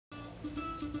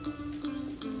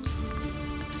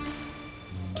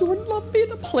Jordan loved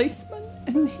being a policeman,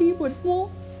 and he would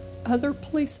want other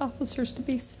police officers to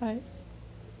be safe.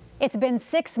 It's been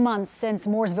 6 months since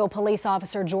Mooresville police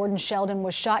officer Jordan Sheldon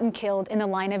was shot and killed in the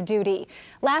line of duty.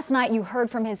 Last night, you heard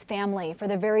from his family for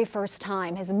the very first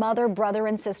time. His mother, brother,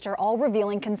 and sister all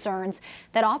revealing concerns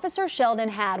that Officer Sheldon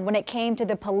had when it came to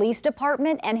the police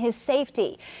department and his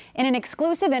safety. In an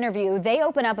exclusive interview, they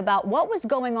open up about what was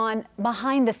going on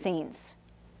behind the scenes.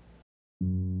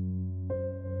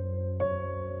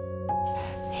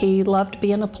 He loved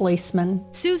being a policeman.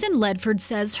 Susan Ledford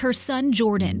says her son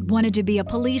Jordan wanted to be a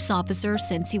police officer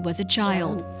since he was a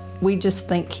child. We just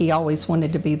think he always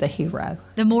wanted to be the hero.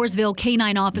 The Mooresville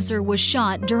canine officer was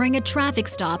shot during a traffic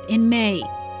stop in May.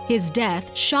 His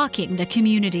death shocking the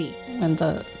community. When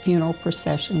the funeral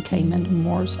procession came into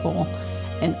Mooresville,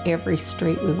 and every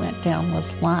street we went down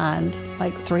was lined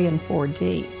like 3 and 4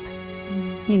 deep.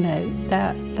 You know,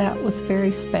 that was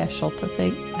very special to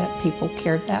think that people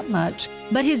cared that much.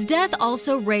 But his death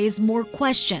also raised more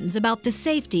questions about the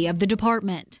safety of the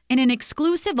department. In an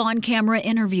exclusive on-camera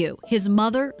interview, his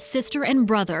mother, sister, and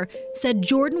brother said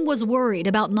Jordan was worried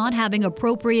about not having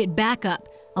appropriate backup,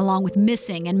 along with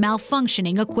missing and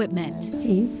malfunctioning equipment.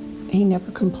 He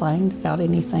never complained about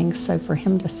anything, so for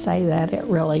him to say that, it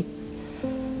really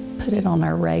put it on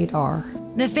our radar.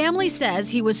 The family says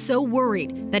he was so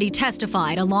worried that he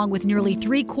testified along with nearly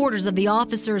 3/4 of the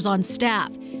officers on staff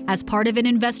as part of an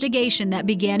investigation that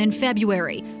began in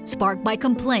February, sparked by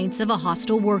complaints of a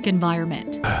hostile work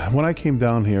environment. When I came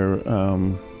down here,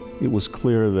 it was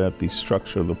clear that the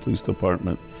structure of the police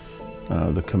department,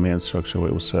 the command structure, the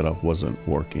way it was set up, wasn't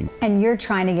working. And you're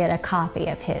trying to get a copy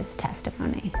of his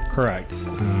testimony. Correct.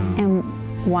 And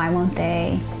why won't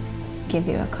they give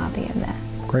you a copy of that?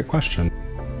 Great question.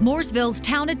 Mooresville's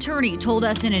town attorney told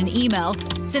us in an email,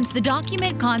 since the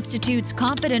document constitutes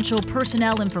confidential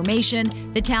personnel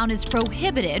information, the town is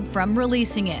prohibited from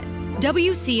releasing it.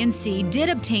 WCNC did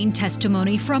obtain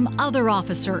testimony from other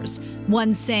officers,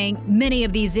 one saying, "Many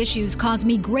of these issues cause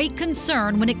me great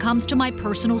concern when it comes to my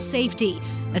personal safety,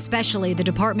 especially the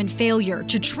department failure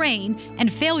to train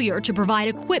and failure to provide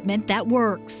equipment that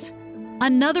works."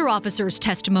 Another officer's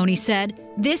testimony said,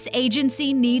 "This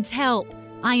agency needs help.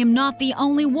 I am not the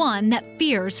only one that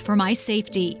fears for my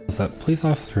safety." That police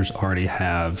officers already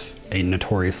have a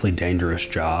notoriously dangerous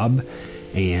job,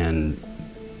 and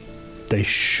they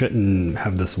shouldn't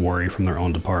have this worry from their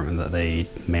own department that they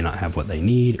may not have what they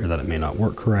need or that it may not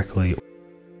work correctly.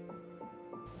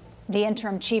 The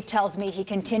interim chief tells me he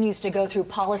continues to go through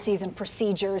policies and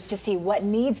procedures to see what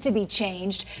needs to be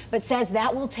changed, but says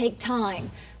that will take time.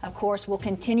 Of course, we'll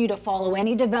continue to follow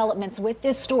any developments with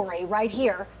this story right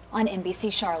here on NBC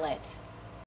Charlotte.